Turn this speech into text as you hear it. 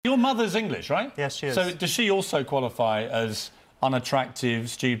mother's English, right? Yes, she is. So does she also qualify as unattractive,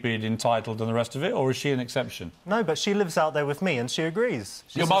 stupid, entitled and the rest of it, or is she an exception? No, but she lives out there with me and she agrees.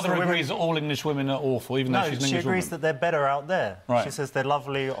 Your mother agrees that all English women are awful, even though she's an English woman? No, she agrees that they're better out there. Right. She says they're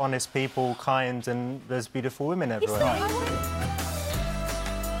lovely, honest people, kind, and there's beautiful women everywhere. Right.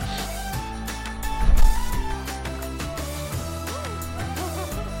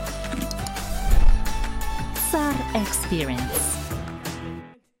 SAR Experience.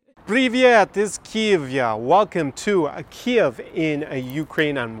 Привет, this is Kyiv. Welcome to Kyiv in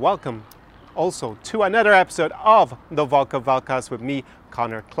Ukraine, and welcome also to another episode of the Valka Valkas with me,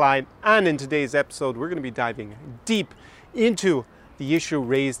 Connor Klein. And in today's episode, we're going to be diving deep into the issue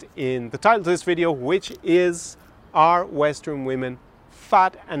raised in the title of this video, which is, are Western women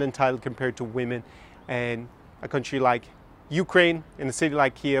fat and entitled compared to women in a country like Ukraine, in a city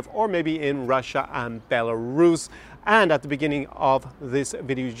like Kyiv, or maybe in Russia and Belarus? And at the beginning of this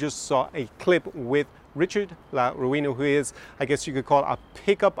video, you just saw a clip with Richard La Ruina, who is, I guess you could call, a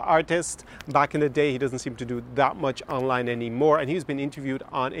pickup artist. Back in the day, he doesn't seem to do that much online anymore, and he's been interviewed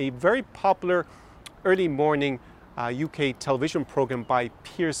on a very popular early morning UK television program by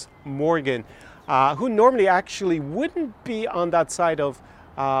Piers Morgan, who normally actually wouldn't be on that side of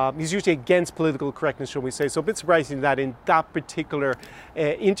he's usually against political correctness, shall we say. So a bit surprising that in that particular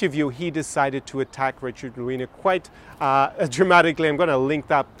interview, he decided to attack Richard Ruina quite dramatically. I'm going to link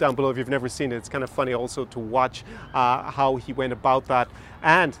that down below if you've never seen it. It's kind of funny also to watch how he went about that.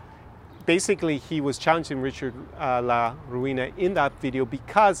 And basically, he was challenging Richard La Ruina in that video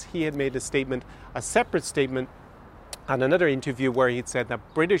because he had made a statement, a separate statement, on another interview where he'd said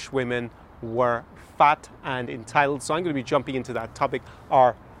that British women were fat and entitled. So I'm going to be jumping into that topic,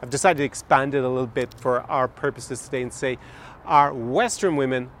 or I've decided to expand it a little bit for our purposes today and say, are Western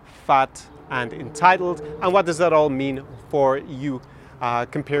women fat and entitled? And what does that all mean for you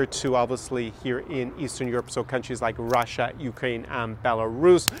compared to obviously here in Eastern Europe, so countries like Russia, Ukraine and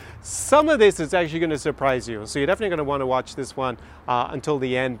Belarus? Some of this is actually going to surprise you. So you're definitely going to want to watch this one until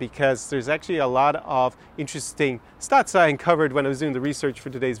the end, because there's actually a lot of interesting stats I uncovered when I was doing the research for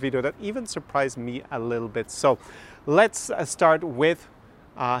today's video that even surprised me a little bit. So let's start with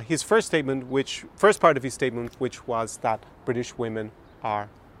his first part of his statement, which was that British women are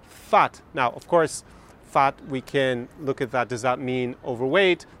fat. Now, of course, fat, we can look at that. Does that mean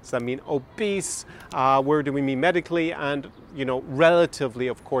overweight? Does that mean obese? Where do we mean medically? And, you know, relatively,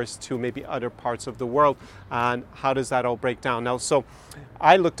 of course, to maybe other parts of the world. And how does that all break down? Now, so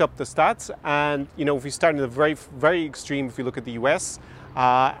I looked up the stats, and, you know, if we start in the very, very extreme, if you look at the US,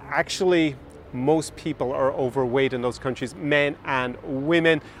 actually, most people are overweight in those countries, men and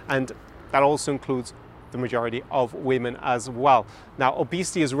women, and that also includes the majority of women as well. Now,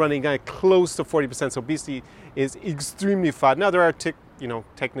 obesity is running close to 40%. So obesity is extremely fat. Now, there are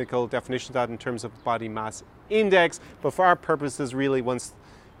technical definitions of that in terms of body mass index, but for our purposes, really, once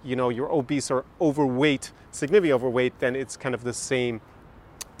you're obese or overweight, significantly overweight, then it's kind of the same.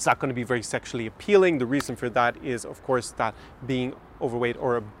 It's not going to be very sexually appealing. The reason for that is, of course, that being overweight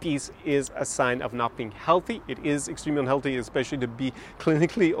or obese is a sign of not being healthy. It is extremely unhealthy, especially to be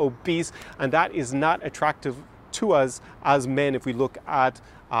clinically obese, and that is not attractive to us as men. If we look at,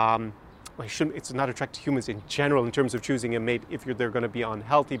 it's not attractive to humans in general in terms of choosing a mate if they're going to be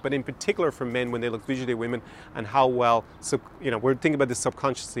unhealthy, but in particular for men when they look visually at women and how well, we're thinking about this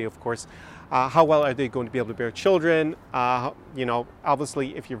subconsciously, of course. How well are they going to be able to bear children?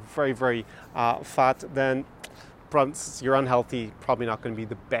 Obviously, if you're very, very fat, then you're unhealthy, probably not going to be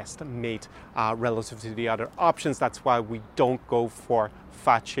the best mate relative to the other options. That's why we don't go for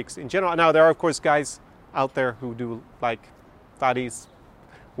fat chicks in general. Now, there are, of course, guys out there who do like fatties,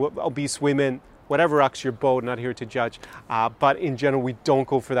 obese women, whatever rocks your boat, not here to judge. But in general, we don't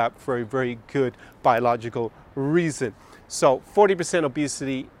go for that for a very good biological reason. So 40%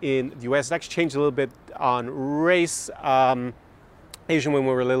 obesity in the US. It actually changed a little bit on race. Asian women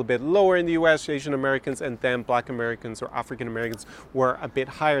were a little bit lower in the US, Asian Americans, and then Black Americans or African Americans were a bit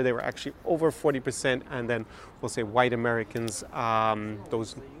higher. They were actually over 40%, and then we'll say white Americans,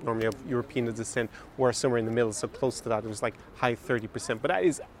 those normally of European descent, were somewhere in the middle, so close to that. It was like high 30%, but that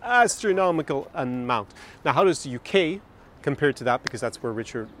is astronomical amount. Now, how does the UK compare to that? Because that's where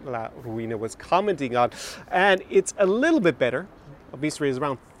Richard La Ruina was commenting on, and it's a little bit better. Obesity is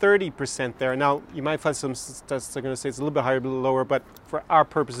around 30% there. Now, you might find some stats are going to say it's a little bit higher, a little lower, but for our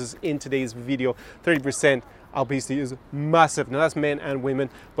purposes in today's video, 30% obesity is massive. Now, that's men and women,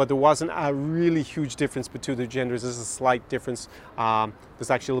 but there wasn't a really huge difference between the genders. There's a slight difference.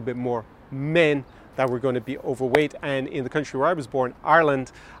 There's actually a little bit more men that were going to be overweight. And in the country where I was born,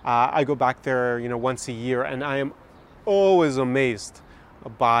 Ireland, I go back there, once a year, and I am always amazed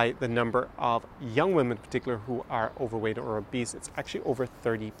by the number of young women in particular who are overweight or obese. It's actually over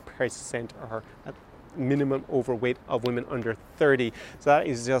 30% are at minimum overweight of women under 30. So that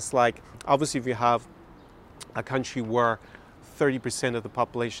is just like, obviously if you have a country where 30% of the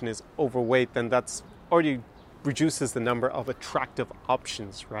population is overweight, then that's already reduces the number of attractive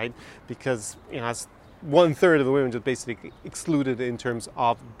options, right? Because as 1/3 of the women just basically excluded in terms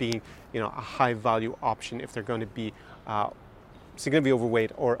of being, a high value option if they're going to be significantly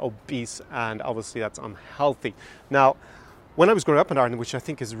overweight or obese, and obviously that's unhealthy. Now, when I was growing up in Ireland, which I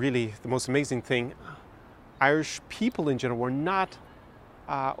think is really the most amazing thing, Irish people in general were not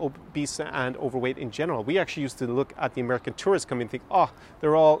obese and overweight in general. We actually used to look at the American tourists coming and think, oh,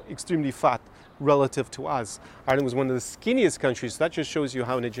 they're all extremely fat relative to us. Ireland was one of the skinniest countries. So that just shows you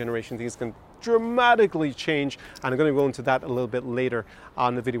how in a generation things can dramatically change. And I'm going to go into that a little bit later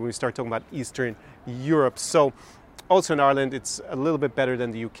on the video when we start talking about Eastern Europe. So also in Ireland, it's a little bit better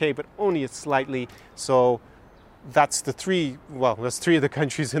than the UK, but only slightly. So that's three of the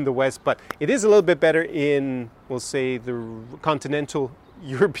countries in the West, but it is a little bit better in, we'll say, the continental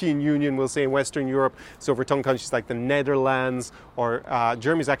European Union, we'll say in Western Europe. So we're talking countries like the Netherlands, or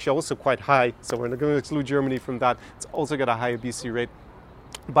Germany is actually also quite high. So we're not going to exclude Germany from that. It's also got a high obesity rate.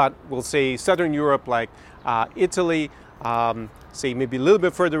 But we'll say Southern Europe, like Italy, say maybe a little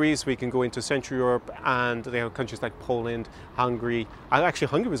bit further east, we can go into Central Europe, and they have countries like Poland, Hungary. And actually,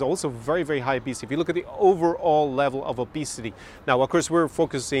 Hungary is also very, very high obesity. If you look at the overall level of obesity. Now, of course, we're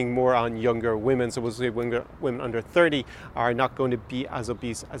focusing more on younger women. So we'll say women under 30 are not going to be as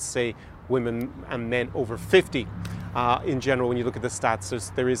obese as, say, women and men over 50. In general, when you look at the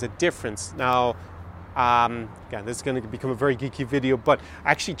stats, there is a difference. Now, again, this is going to become a very geeky video, but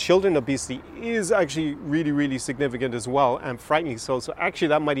actually children obesity is actually really, really significant as well, and frightening so. So actually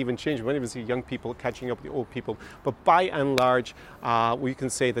that might even change. We might even see young people catching up with the old people. But by and large, we can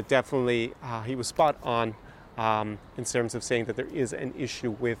say that definitely he was spot on in terms of saying that there is an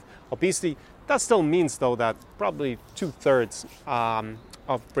issue with obesity. That still means, though, that probably 2/3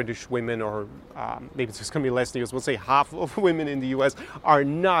 of British women, or maybe it's just going to be less in the US, we'll say half of women in the US are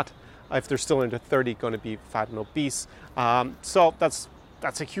not, if they're still under 30, going to be fat and obese. So that's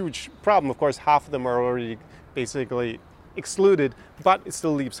a huge problem. Of course, half of them are already basically excluded, but it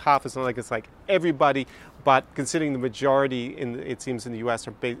still leaves half. It's not like it's like everybody, but considering the majority, it seems in the US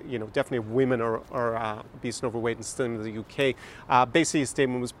are definitely women are obese and overweight, and still in the UK. Basically, his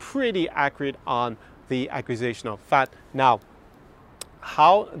statement was pretty accurate on the accusation of fat. Now,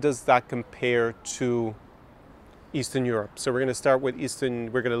 how does that compare to Eastern Europe? So we're going to start with we're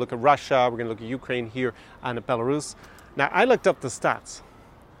going to look at Russia, we're going to look at Ukraine here, and at Belarus. Now, I looked up the stats,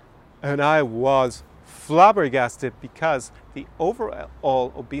 and I was flabbergasted, because the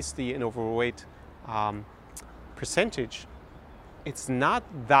overall obesity and overweight percentage, it's not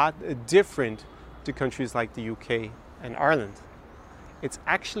that different to countries like the UK and Ireland. It's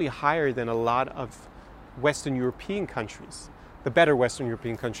actually higher than a lot of Western European countries, the better Western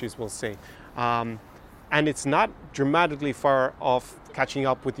European countries, we'll say. And it's not dramatically far off catching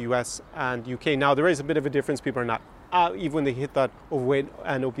up with the US and UK. Now, there is a bit of a difference. People are not, even when they hit that overweight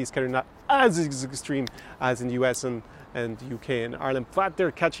and obese category, not as extreme as in the US and the UK and Ireland, but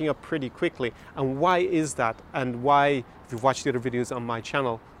they're catching up pretty quickly. And why is that? And why, if you've watched the other videos on my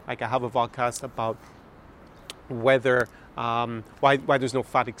channel, like I have a podcast about whether, why there's no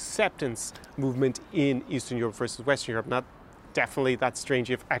fat acceptance movement in Eastern Europe versus Western Europe. Not definitely that's strange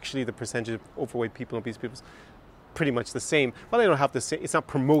if actually the percentage of overweight people and obese people is pretty much the same. Well, they don't have the same, it's not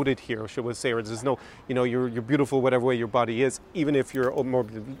promoted here, should we say, or there's no, you're beautiful whatever way your body is, even if you're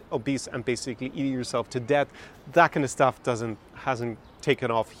morbidly obese and basically eating yourself to death. That kind of stuff hasn't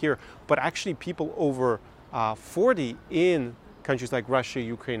taken off here. But actually people over 40 in countries like Russia,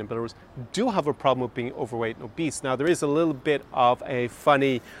 Ukraine, and Belarus do have a problem with being overweight and obese. Now, there is a little bit of a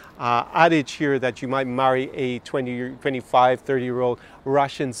funny adage here that you might marry a 25, 30-year-old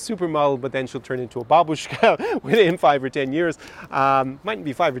Russian supermodel, but then she'll turn into a babushka within 5 or 10 years. Mightn't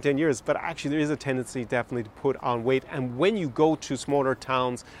be 5 or 10 years, but actually there is a tendency definitely to put on weight. And when you go to smaller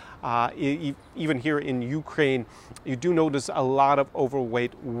towns, even here in Ukraine, you do notice a lot of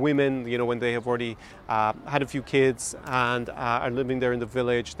overweight women, when they have already had a few kids and are living there in the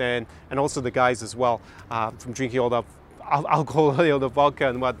village, then, and also the guys as well, from drinking all the alcohol, the vodka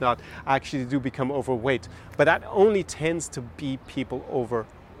and whatnot, actually do become overweight. But that only tends to be people over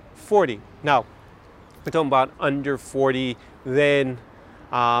 40. Now, we're talking about under 40, then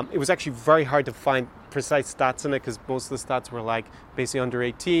it was actually very hard to find precise stats on it, because most of the stats were like basically under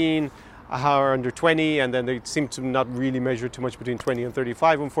 18, are under 20, and then they seem to not really measure too much between 20 and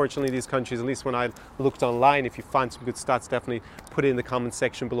 35. Unfortunately, these countries, at least when I looked online, if you find some good stats, definitely put it in the comment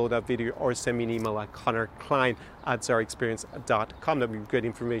section below that video or send me an email at connorklein@czarexperience.com. That'd be good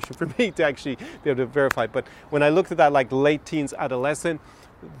information for me to actually be able to verify. But when I looked at that, like late teens, adolescent,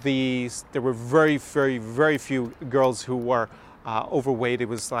 there were very, very, very few girls who were overweight. It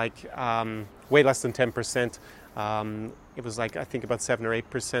was like way less than 10%. It was like, I think, about 7 or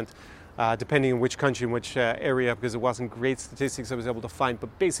 8%. Depending on which country and which area, because it wasn't great statistics I was able to find.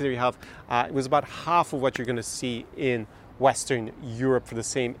 But basically, you have it was about half of what you're going to see in Western Europe for the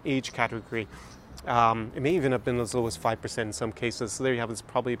same age category. It may even have been as low as 5% in some cases. So there you have it, it's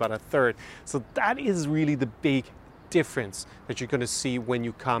probably about a third. So that is really the big difference that you're going to see when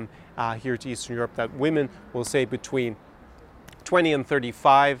you come here to Eastern Europe, that women will say between 20 and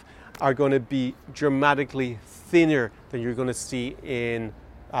 35 are going to be dramatically thinner than you're going to see in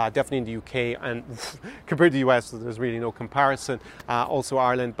definitely in the UK, and compared to the US, there's really no comparison. Also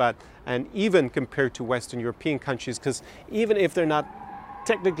Ireland, and even compared to Western European countries, because even if they're not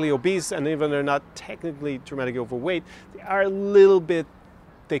technically obese and even they're not technically dramatically overweight, they are a little bit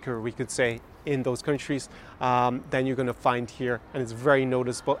thicker, we could say, in those countries than you're going to find here, and it's very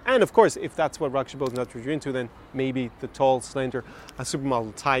noticeable. And of course, if that's what Raksha Bodhan, that's what you're into, then maybe the tall, slender,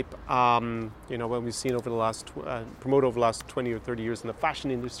 supermodel type, you know, what we've seen over the last promoted over the last 20 or 30 years in the fashion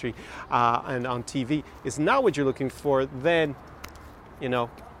industry and on TV is not what you're looking for. Then, you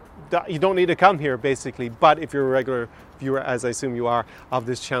know, you don't need to come here basically. But if you're a regular viewer, as I assume you are, of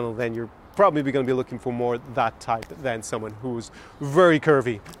this channel, then you're probably going to be looking for more that type than someone who's very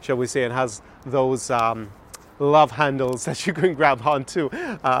curvy, shall we say, and has those love handles that you can grab onto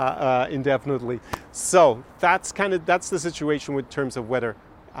indefinitely. So that's the situation in terms of whether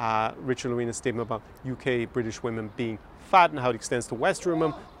Richard Lorena's statement about UK British women being fat and how it extends to Western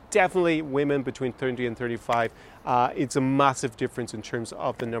women. Definitely women between 30 and 35. It's a massive difference in terms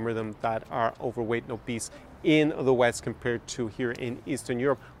of the number of them that are overweight and obese in the West compared to here in Eastern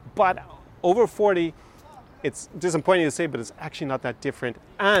Europe. But over 40, it's disappointing to say, but it's actually not that different.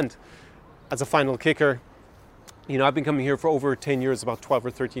 And as a final kicker, you know, I've been coming here for over 10 years, about 12 or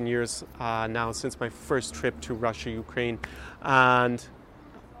 13 years now, since my first trip to Russia, Ukraine, and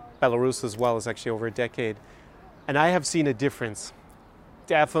Belarus as well, is actually over a decade. And I have seen a difference.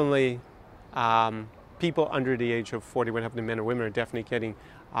 Definitely people under the age of 40, when happening men or women, are definitely getting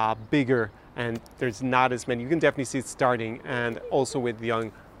bigger, and there's not as many. You can definitely see it starting, and also with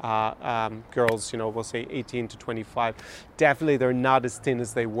young girls, you know, we'll say 18 to 25, definitely they're not as thin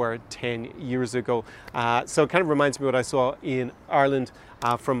as they were 10 years ago. So it kind of reminds me of what I saw in Ireland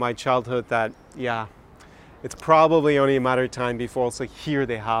from my childhood, that, yeah, it's probably only a matter of time before also here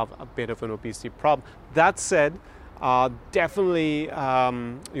they have a bit of an obesity problem. That said, definitely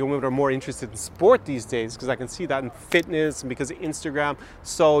young women are more interested in sport these days, because I can see that in fitness and because of Instagram.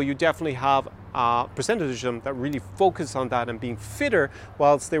 So you definitely have a percentage of them that really focus on that and being fitter,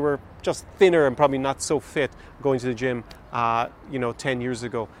 whilst they were just thinner and probably not so fit going to the gym, you know, 10 years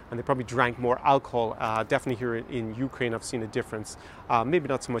ago, and they probably drank more alcohol. Definitely here in Ukraine, I've seen a difference. Maybe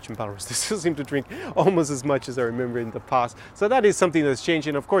not so much in Belarus. They still seem to drink almost as much as I remember in the past. So that is something that's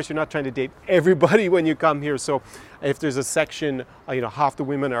changing. Of course, you're not trying to date everybody when you come here. So if there's a section, you know, half the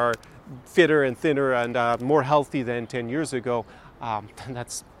women are fitter and thinner and more healthy than 10 years ago, then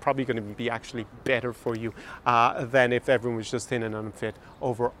that's probably going to be actually better for you than if everyone was just thin and unfit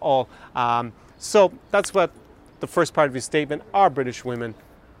overall. So that's what the first part of his statement. Are British women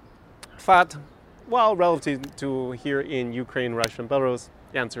fat? Well, relative to here in Ukraine, Russia, and Belarus,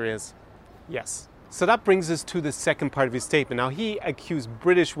 the answer is yes. So that brings us to the second part of his statement. Now, he accused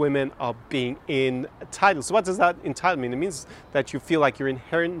British women of being entitled. So what does that entitled mean? It means that you feel like you're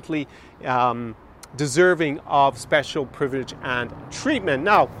inherently deserving of special privilege and treatment.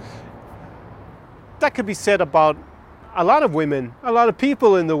 Now, that could be said about a lot of women, a lot of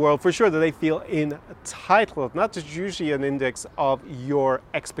people in the world, for sure, that they feel entitled. Not just usually an index of your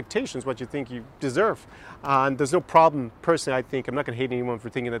expectations, what you think you deserve. And there's no problem, personally, I think, I'm not going to hate anyone for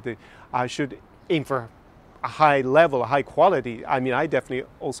thinking that they should aim for a high level, a high quality. I mean, I definitely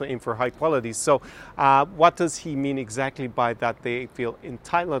also aim for high quality. So what does he mean exactly by that they feel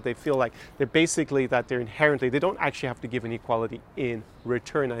entitled? They feel like they're basically that they're inherently, they don't actually have to give any quality in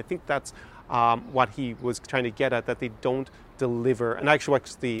return. I think that's what he was trying to get at, that they don't deliver. And actually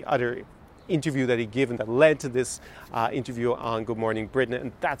what's the other interview that he given that led to this interview on Good Morning Britain,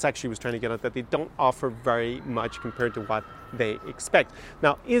 and that's actually was trying to get at, that they don't offer very much compared to what they expect.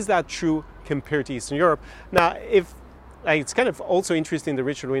 Now, is that true compared to Eastern Europe? Now, if it's kind of also interesting that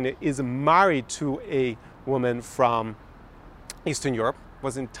Richard Lorena is married to a woman from Eastern Europe,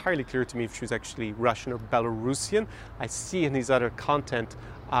 wasn't entirely clear to me if she was actually Russian or Belarusian. I see in his other content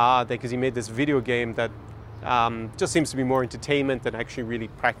because he made this video game that just seems to be more entertainment than actually really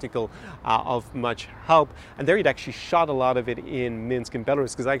practical of much help. And there he'd actually shot a lot of it in Minsk in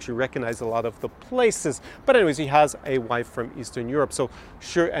Belarus, because I actually recognize a lot of the places. But anyways, he has a wife from Eastern Europe. So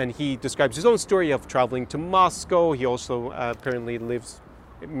sure, and he describes his own story of traveling to Moscow. He also apparently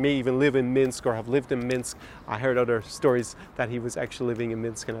may even live in Minsk or have lived in Minsk. I heard other stories that he was actually living in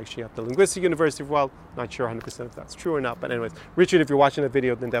Minsk and actually at the Linguistic University. Well, not sure 100% if that's true or not. But anyways, Richard, if you're watching that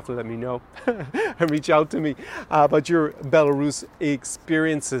video, then definitely let me know and reach out to me about your Belarus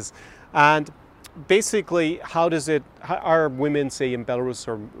experiences. And basically, how are women, say, in Belarus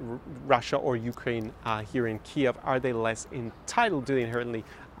or Russia or Ukraine here in Kiev, are they less entitled? Do they inherently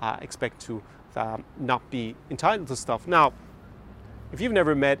expect to not be entitled to stuff? Now, if you've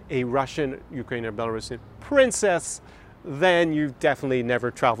never met a Russian, Ukrainian, or Belarusian princess, then you've definitely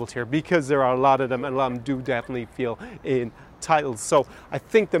never traveled here, because there are a lot of them, and a lot of them do definitely feel entitled. So I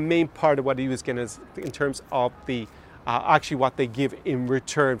think the main part of what he was getting is in terms of the actually what they give in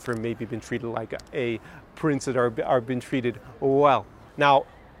return for maybe being treated like a princess or being treated well. Now,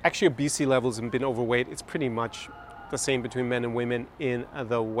 actually obesity levels and being overweight, it's pretty much the same between men and women in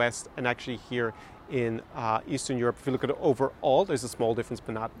the West, and actually here in Eastern Europe. If you look at it overall, there's a small difference,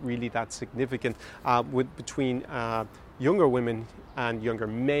 but not really that significant. Between younger women and younger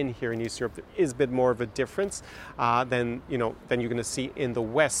men here in Eastern Europe, there is a bit more of a difference than you're going to see in the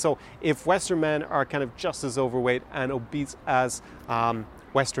West. So if Western men are kind of just as overweight and obese as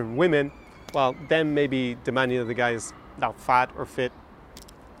Western women, well, then maybe demanding that the guy is now fat or fit,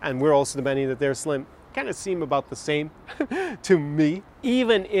 and we're also demanding that they're slim, kind of seem about the same to me,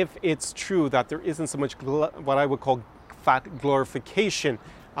 even if it's true that there isn't so much what I would call fat glorification.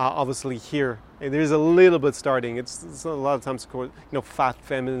 Obviously here there's a little bit starting. It's a lot of times called fat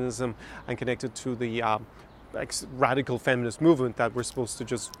feminism and connected to the radical feminist movement, that we're supposed to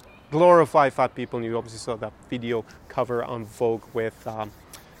just glorify fat people. And you obviously saw that video cover on Vogue with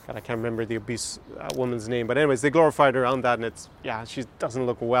God, I can't remember the obese woman's name, but anyways, they glorified her on that, and she doesn't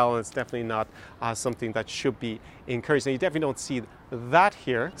look well, and it's definitely not something that should be encouraged. And you definitely don't see that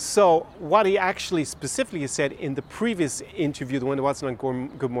here. So what he actually specifically said in the previous interview, the one that wasn't on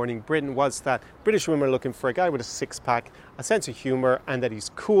Good Morning Britain, was that British women are looking for a guy with a six-pack, a sense of humor, and that he's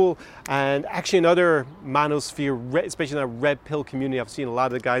cool. And actually in other manosphere, especially in the red pill community, I've seen a lot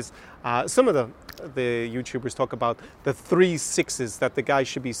of the guys, some of the YouTubers talk about the 3 6s, that the guy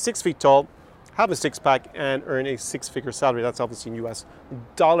should be 6 feet tall, have a six-pack, and earn a six-figure salary. That's obviously in US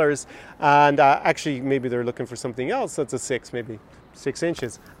dollars. And actually, maybe they're looking for something else that's a 6, maybe 6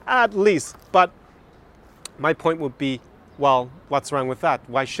 inches at least. But my point would be, well, what's wrong with that?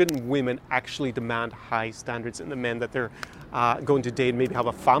 Why shouldn't women actually demand high standards in the men that they're going to date and maybe have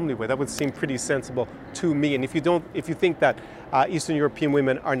a family with? That would seem pretty sensible to me. And if you think that Eastern European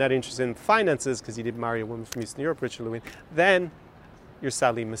women are not interested in finances because you did marry a woman from Eastern Europe, Richard Lewin, then you're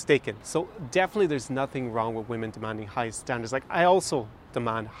sadly mistaken. So definitely there's nothing wrong with women demanding high standards. Like, I also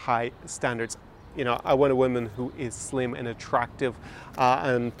demand high standards. I want a woman who is slim and attractive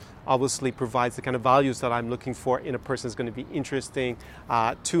and obviously provides the kind of values that I'm looking for in a person that's going to be interesting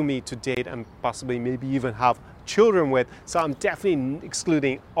to me to date and possibly maybe even have children with. So I'm definitely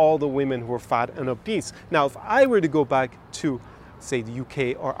excluding all the women who are fat and obese. Now, if I were to go back to, say, the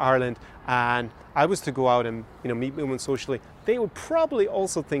UK or Ireland, and I was to go out and meet women socially, they would probably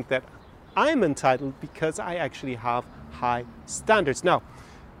also think that I'm entitled because I actually have high standards. Now,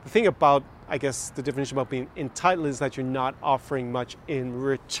 the thing about, I guess, the definition about being entitled is that you're not offering much in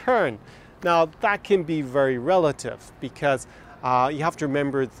return. Now, that can be very relative, because you have to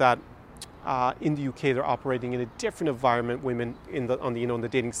remember that in the UK they're operating in a different environment, women in the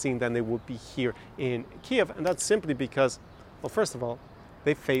dating scene, than they would be here in Kiev, and that's simply because, well, first of all,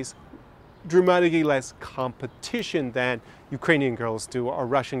 they face dramatically less competition than Ukrainian girls do, or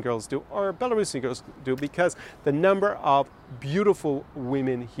Russian girls do, or Belarusian girls do, because the number of beautiful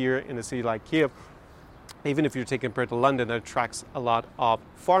women here in a city like Kiev, even if you're taking compared to London, that attracts a lot of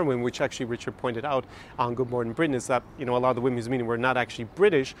foreign women, which actually Richard pointed out on Good Morning Britain, is that a lot of the women he's meeting were not actually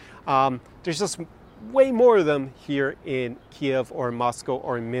British. There's just way more of them here in Kiev or in Moscow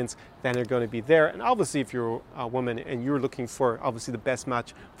or in Minsk than are going to be there. And obviously, if you're a woman and you're looking for obviously the best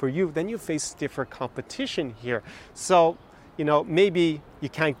match for you, then you face stiffer competition here. So, maybe you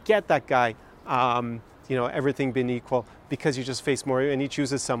can't get that guy, everything being equal, because you just face more and he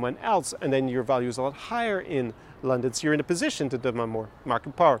chooses someone else, and then your value is a lot higher in London, so you're in a position to demand more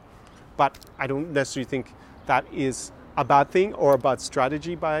market power. But I don't necessarily think that is a bad thing or a bad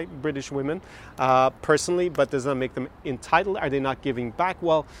strategy by British women personally, but does not make them entitled. Are they not giving back?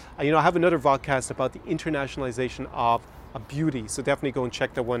 Well, I have another podcast about the internationalization of beauty, so definitely go and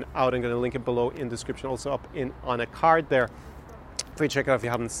check that one out. I'm going to link it below in the description, also up on a card there for you to check it out if you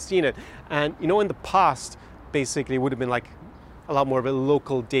haven't seen it. And in the past, basically, it would have been like a lot more of a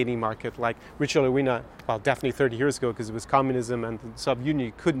local dating market, like Richard Arena, well, definitely 30 years ago, because it was communism and the Soviet Union,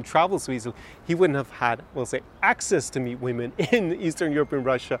 you couldn't travel so easily. He wouldn't have had, we'll say, access to meet women in Eastern Europe and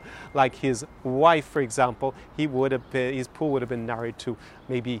Russia, like his wife, for example. His pool would have been narrowed to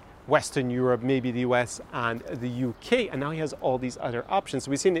maybe Western Europe, maybe the US and the UK, and now he has all these other options.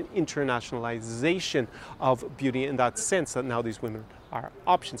 So we've seen an internationalization of beauty in that sense, that now these women are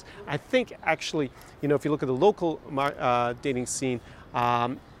options. I think actually, if you look at the local dating scene,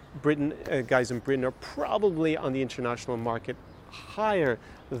 guys in Britain are probably on the international market higher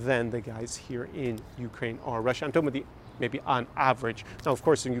than the guys here in Ukraine or Russia. I'm talking about maybe on average. Now, of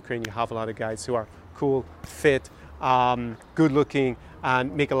course, in Ukraine, you have a lot of guys who are cool, fit, good looking,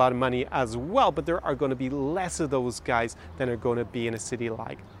 and make a lot of money as well, but there are going to be less of those guys than are going to be in a city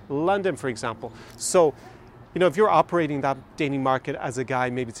like London, for example. So, if you're operating that dating market as a guy,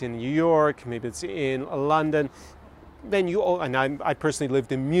 maybe it's in New York, maybe it's in London, then I personally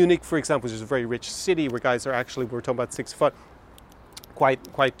lived in Munich, for example, which is a very rich city where guys are actually, we're talking about 6 foot,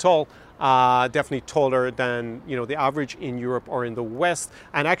 quite tall. Definitely taller than the average in Europe or in the West.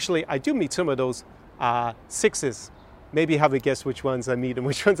 And actually, I do meet some of those sixes. Maybe have a guess which ones I meet and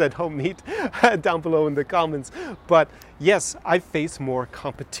which ones I don't meet down below in the comments. But yes, I face more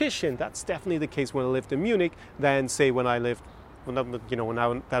competition. That's definitely the case when I lived in Munich than say when I live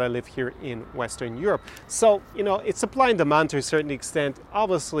here in Western Europe. So it's supply and demand to a certain extent.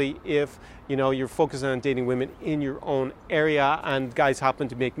 Obviously, if you're focusing on dating women in your own area and guys happen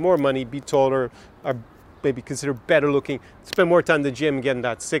to make more money, be taller, or maybe consider better looking, spend more time in the gym getting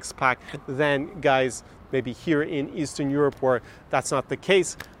that six-pack than guys maybe here in Eastern Europe where that's not the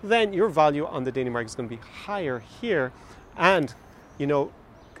case, then your value on the dating market is going to be higher here. And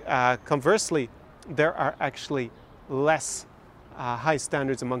conversely, there are actually less high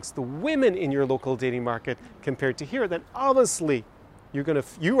standards amongst the women in your local dating market compared to here. Then obviously you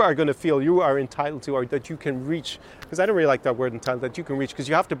are going to feel you are entitled to, or that you can reach, because I don't really like that word entitled, that you can reach, because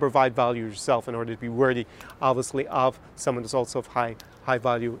you have to provide value yourself in order to be worthy, obviously, of someone that's also of high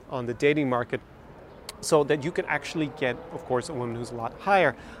value on the dating market. So that you can actually get, of course, a woman who's a lot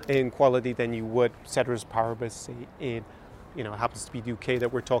higher in quality than you would ceteris paribus, say, in, it happens to be the UK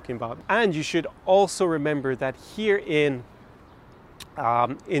that we're talking about. And you should also remember that here in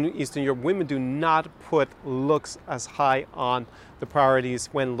Eastern Europe, women do not put looks as high on the priorities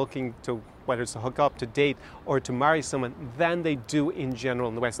when looking to, whether it's to hook up, to date, or to marry someone, than they do in general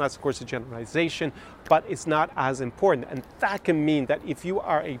in the West. And that's, of course, a generalization, but it's not as important. And that can mean that if you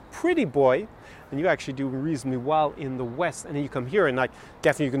are a pretty boy, and you actually do reasonably well in the West, and then you come here and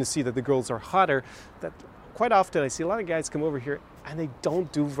definitely you're going to see that the girls are hotter, that quite often I see a lot of guys come over here and they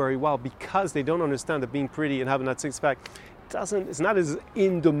don't do very well because they don't understand that being pretty and having that six-pack it's not as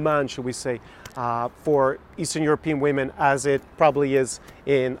in demand, should we say, for Eastern European women as it probably is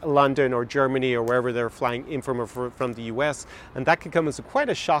in London or Germany or wherever they're flying in from or from the US. And that can come as quite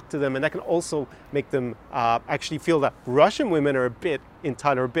a shock to them, and that can also make them actually feel that Russian women are a bit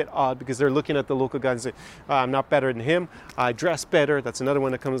entitled or a bit odd, because they're looking at the local guys and say, I'm not better than him, I dress better. That's another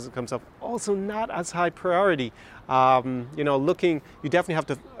one that comes up. Also not as high priority. You definitely have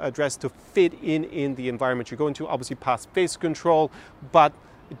to dress to fit in the environment you're going to. Obviously pass face control, but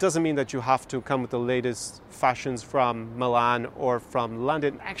it doesn't mean that you have to come with the latest fashions from Milan or from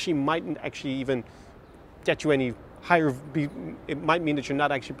London. Actually mightn't actually even get you any higher. It might mean that you're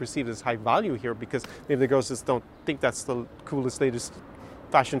not actually perceived as high value here, because maybe the girls just don't think that's the coolest, latest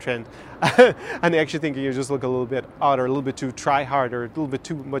fashion trend, and they actually think you just look a little bit odd, or a little bit too try hard, or a little bit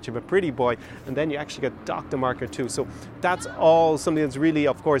too much of a pretty boy, and then you actually get docked a marker too. So that's all something that's really,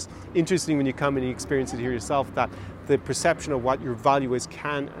 of course, interesting when you come and you experience it here yourself, that the perception of what your value is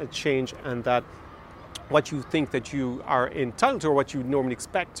can change, and that what you think that you are entitled to, or what you normally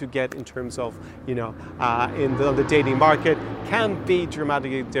expect to get in terms of, in the dating market, can be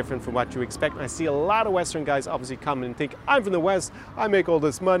dramatically different from what you expect. And I see a lot of Western guys obviously come and think, I'm from the West, I make all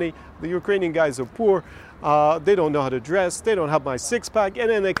this money, the Ukrainian guys are poor, they don't know how to dress, they don't have my six-pack, and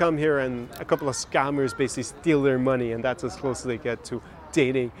then they come here and a couple of scammers basically steal their money, and that's as close as they get to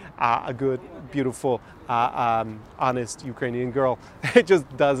dating a good, beautiful, honest Ukrainian girl. It just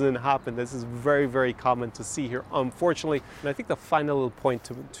doesn't happen. This is very, very common to see here, unfortunately. And I think the final little point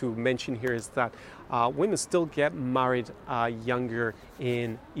to mention here is that women still get married younger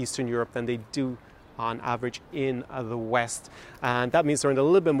in Eastern Europe than they do on average in the West. And that means they're under a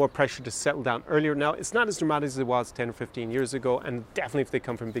little bit more pressure to settle down earlier. Now, it's not as dramatic as it was 10 or 15 years ago. And definitely if they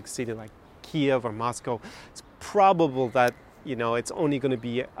come from a big city like Kiev or Moscow, it's probable that it's only going to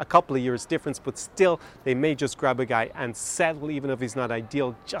be a couple of years difference, but still they may just grab a guy and settle, even if he's not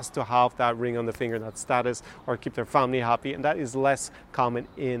ideal, just to have that ring on the finger, that status, or keep their family happy. And that is less common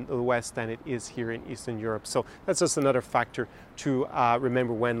in the West than it is here in Eastern Europe. So that's just another factor to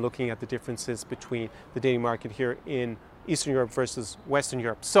remember when looking at the differences between the dating market here in Eastern Europe versus Western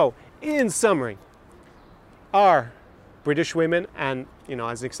Europe. So in summary, are British women and,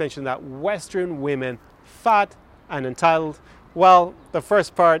 as an extension of that, Western women fat and entitled? Well, the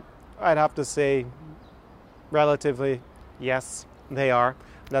first part, I'd have to say, relatively, yes, they are.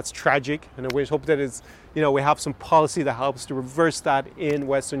 That's tragic, and I hope that we have some policy that helps to reverse that in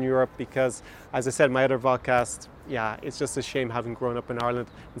Western Europe, because, as I said in my other podcast, it's just a shame having grown up in Ireland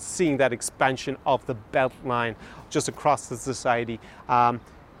and seeing that expansion of the Beltline just across the society.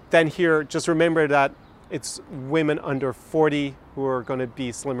 Then here, just remember that it's women under 40 who are going to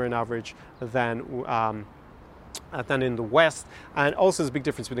be slimmer on average than in the West. And also there's a big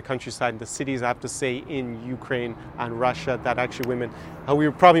difference between the countryside and the cities. I have to say, in Ukraine and Russia, that actually women, we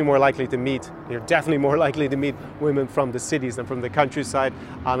were probably more likely to meet, you're definitely more likely to meet women from the cities than from the countryside,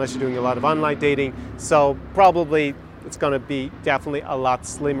 unless you're doing a lot of online dating. So probably it's going to be definitely a lot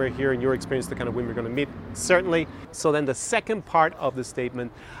slimmer here in your experience, the kind of women you're going to meet, certainly. So then the second part of the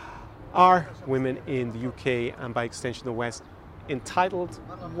statement, are women in the UK and by extension the West entitled?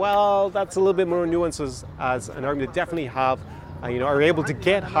 Well, that's a little bit more nuances as an argument. Definitely have, are able to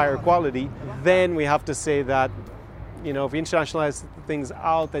get higher quality. Then we have to say that, if you internationalize things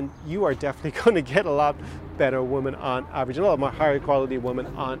out, then you are definitely going to get a lot better woman on average, and a lot more higher quality woman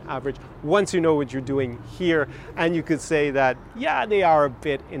on average once you know what you're doing here. And you could say that, they are a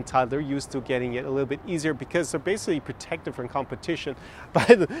bit entitled. They're used to getting it a little bit easier because they're basically protected from competition by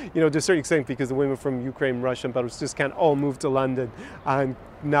to a certain extent, because the women from Ukraine, Russia, and Belarus just can't all move to London and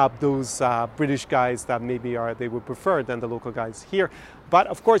nab those British guys that maybe they would prefer than the local guys here. But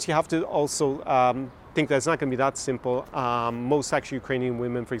of course, you have to also think that it's not going to be that simple. Most actually Ukrainian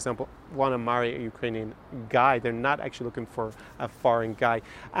women, for example, want to marry a Ukrainian guy. They're not actually looking for a foreign guy.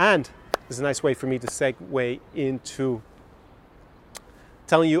 And this is a nice way for me to segue into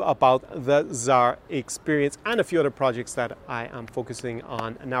telling you about the Czar experience and a few other projects that I am focusing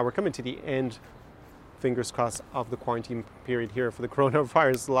on. And now we're coming to the end, fingers crossed, of the quarantine period here for the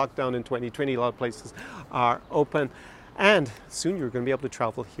coronavirus lockdown in 2020. A lot of places are open. And soon you're going to be able to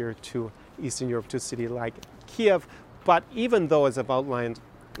travel here to Eastern Europe, to a city like Kiev. But even though, as I've outlined,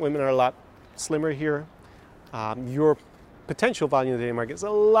 women are a lot slimmer here, your potential value in the dating market is a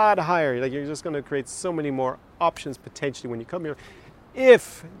lot higher. Like, you're just going to create so many more options potentially when you come here.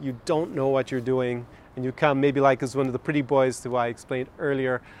 If you don't know what you're doing and you come maybe like as one of the pretty boys who I explained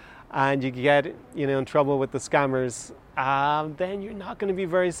earlier, and you get in trouble with the scammers, then you're not going to be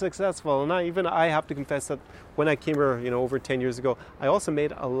very successful. And I have to confess that when I came here, over 10 years ago, I also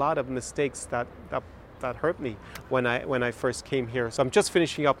made a lot of mistakes that hurt me when I first came here. So I'm just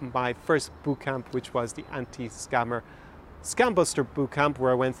finishing up my first boot camp, which was the anti-scammer Scam Buster boot camp,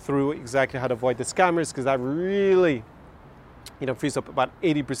 where I went through exactly how to avoid the scammers, because that really frees up about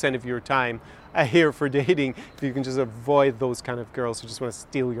 80% of your time here for dating if you can just avoid those kind of girls who just want to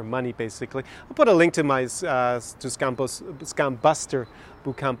steal your money, basically. I'll put a link to my Scam Buster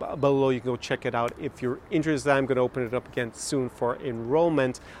bootcamp below. You can go check it out if you're interested. I'm going to open it up again soon for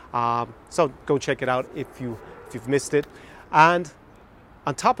enrollment, so go check it out if you've missed it. And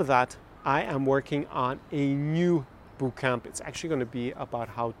on top of that, I am working on a new bootcamp. It's actually going to be about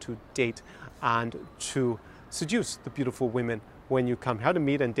how to date and to seduce the beautiful women when you come, how to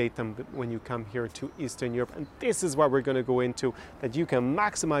meet and date them when you come here to Eastern Europe. And this is what we're going to go into, that you can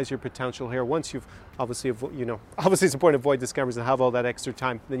maximize your potential here once you've obviously it's important to avoid the scammers and have all that extra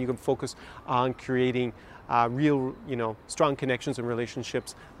time. Then you can focus on creating real, strong connections and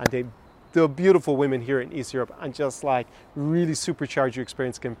relationships, and the beautiful women here in East Europe, and just like really supercharge your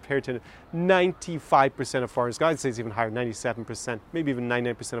experience compared to 95% of foreigners. I'd say it's even higher, 97%, maybe even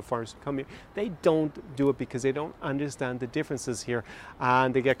 99% of foreigners who come here. They don't do it because they don't understand the differences here,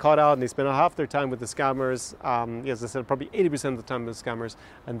 and they get caught out and they spend half their time with the scammers. As I said, probably 80% of the time with the scammers,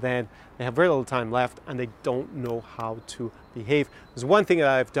 and then they have very little time left and they don't know how to behave. There's one thing that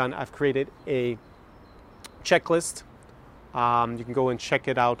I've done. I've created a checklist. You can go and check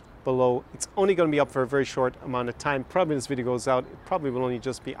it out below. It's only going to be up for a very short amount of time. Probably this video goes out, it probably will only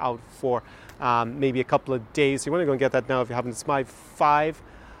just be out for maybe a couple of days. You want to go and get that now if you haven't. It's my 5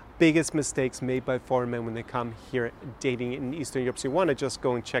 biggest mistakes made by foreign men when they come here dating in Eastern Europe. So you want to just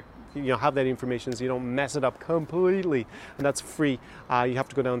go and check have that information so you don't mess it up completely. And that's free. You have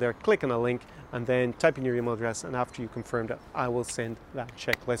to go down there, click on a link, and then type in your email address. And after you confirm that, I will send that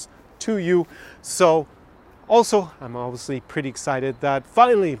checklist to you. So also, I'm obviously pretty excited that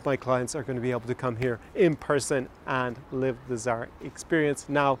finally my clients are going to be able to come here in person and live the Zara experience.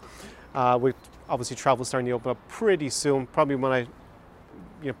 Now, with obviously travel starting to open up pretty soon, probably when I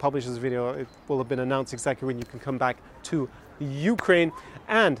publish this video, it will have been announced exactly when you can come back to Ukraine.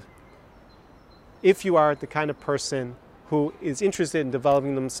 And if you are the kind of person who is interested in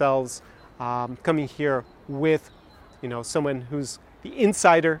developing themselves, coming here with someone who's the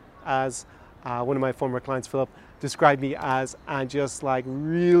insider, as one of my former clients, Philip, described me as, and just like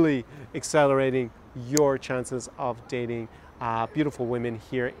really accelerating your chances of dating beautiful women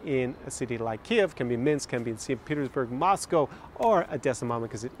here in a city like Kiev. Can be Minsk, can be in St. Petersburg, Moscow, or Odessa, Mama,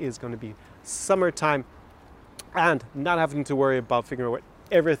 because it is going to be summertime, and not having to worry about figuring out what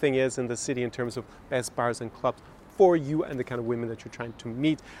everything is in the city in terms of best bars and clubs for you and the kind of women that you're trying to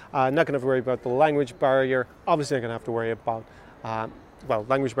meet. Not going to have to worry about the language barrier. Obviously, not going to have to worry about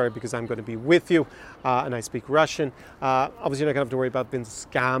language barrier because I'm going to be with you and I speak Russian. Obviously, you're not going to have to worry about being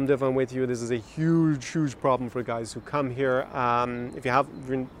scammed if I'm with you. This is a huge, huge problem for guys who come here. If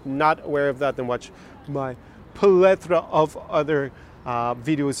you're not aware of that, then watch my plethora of other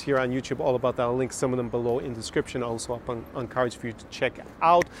videos here on YouTube all about that. I'll link some of them below in the description, also up on cards for you to check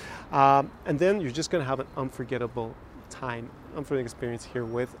out. And then you're just going to have an unforgettable experience here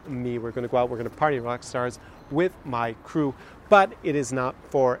with me. We're going to go out, we're going to party rock stars with my crew, but it is not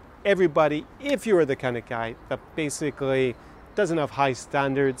for everybody. If you're the kind of guy that basically doesn't have high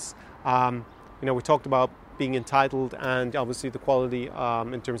standards, we talked about being entitled, and obviously the quality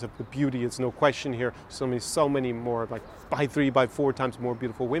in terms of the beauty, it's no question here. So many more, like by 3, by 4 times more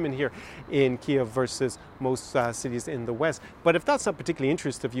beautiful women here in Kiev versus most cities in the West. But if that's not particularly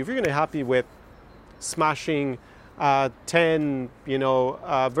interesting of you, if you're going to be happy with smashing 10,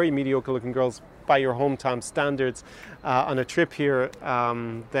 very mediocre looking girls by your hometown standards on a trip here,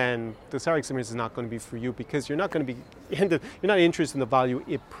 then the Zara experience is not going to be for you, because you're not you're not interested in the value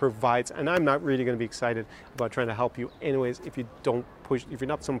it provides. And I'm not really going to be excited about trying to help you anyways if you're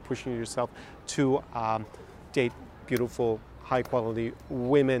not someone pushing yourself to date beautiful, high quality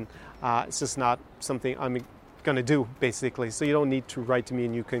women. It's just not something I'm going to do, basically. So you don't need to write to me,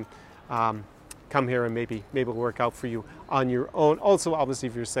 and you can come here and maybe it'll work out for you on your own. Also, obviously,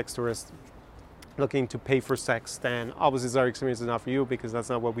 if you're a sex tourist looking to pay for sex, then obviously Zara experience is not for you, because that's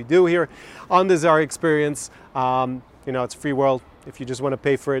not what we do here on the Zara experience. It's a free world. If you just want to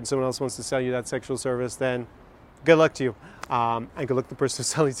pay for it and someone else wants to sell you that sexual service, then good luck to you, and good luck to the person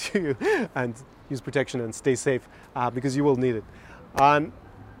selling to you, and use protection and stay safe, because you will need it. On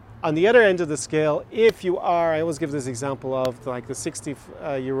the other end of the scale, if you are, I always give this example of like the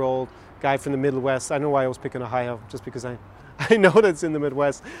 60-year-old guy from the Midwest. I know why I was picking Ohio, just because I know that's in the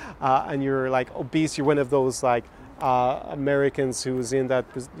Midwest, and you're like obese. You're one of those like Americans who's in that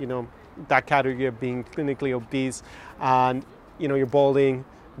that category of being clinically obese, and you're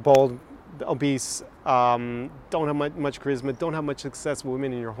bald, obese, don't have much charisma, don't have much success with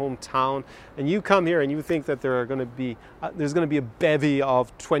women in your hometown, and you come here and you think that there's going to be a bevy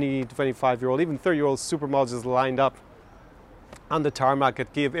of 20 to 25-year-old, even 30-year-old supermodels just lined up on the tarmac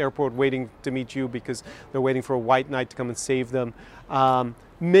at Kiev airport waiting to meet you because they're waiting for a white knight to come and save them.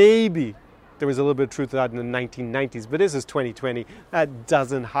 Maybe there was a little bit of truth to that in the 1990s, but this is 2020. That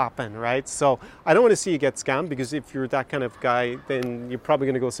doesn't happen, right? So I don't want to see you get scammed, because if you're that kind of guy, then you're probably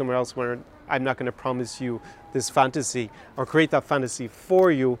going to go somewhere else where I'm not going to promise you this fantasy or create that fantasy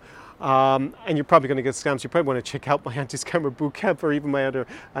for you. And you're probably going to get scams. You probably want to check out my anti-scammer bootcamp or even my other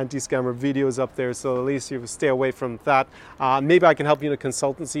anti-scammer videos up there. So at least you stay away from that. Maybe I can help you on a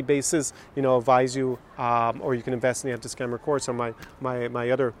consultancy basis, advise you, or you can invest in the anti-scammer course or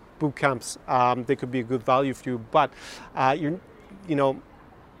my other bootcamps. They could be a good value for you. But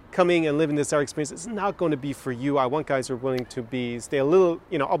coming and living this Zara experience is not going to be for you. I want guys who are willing to stay a little,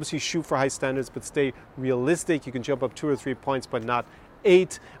 obviously shoot for high standards, but stay realistic. You can jump up 2 or 3 points, but not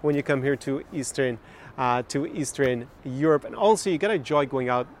 8 when you come here to Eastern Europe. And also, you gotta enjoy going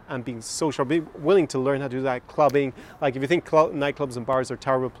out and being social. Be willing to learn how to do that. Clubbing. Like if you think nightclubs and bars are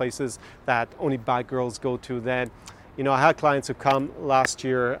terrible places that only bad girls go to, then I had clients who come last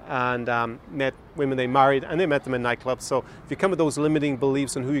year and met women they married, and they met them in nightclubs. So if you come with those limiting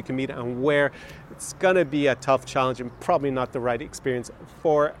beliefs on who you can meet and where, it's gonna be a tough challenge and probably not the right experience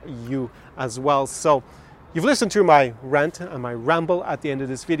for you as well. So you've listened to my rant and my ramble at the end of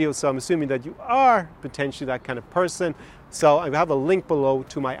this video, so I'm assuming that you are potentially that kind of person. So I have a link below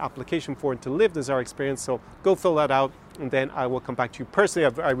to my application form to live the Zara experience, so go fill that out. and then I will come back to you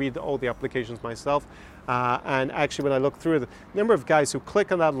personally. I read all the applications myself, and actually when I look through the number of guys who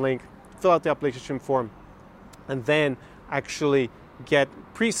click on that link, fill out the application form, and then actually get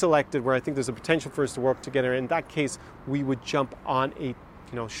pre-selected where I think there's a potential for us to work together. In that case, we would jump on a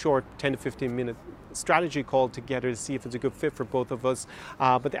short 10 to 15 minute strategy call together to see if it's a good fit for both of us.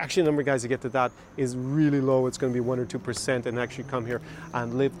 But the actual number of guys that get to that is really low. It's going to be 1 or 2%, and actually come here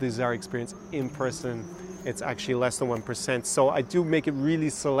and live the Zara experience in person. It's actually less than 1%. So I do make it really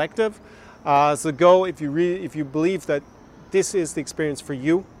selective. So go if you believe that this is the experience for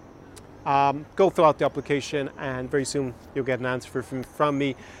you. Go fill out the application, and very soon you'll get an answer from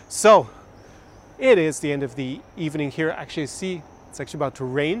me. So it is the end of the evening here. Actually, see, it's actually about to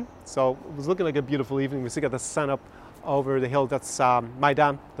rain, so it was looking like a beautiful evening. We still got the sun up over the hill. That's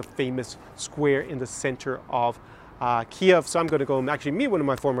Maidan, the famous square in the center of Kiev. So I'm going to go and actually meet one of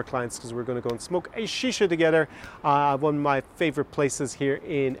my former clients, because we're going to go and smoke a shisha together. One of my favorite places here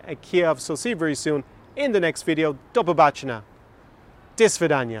in Kiev. So see you very soon in the next video. Do побачення. До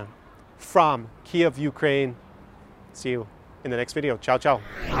свидания. From Kiev, Ukraine. See you in the next video. Ciao, ciao.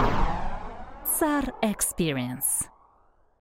 SAR Experience.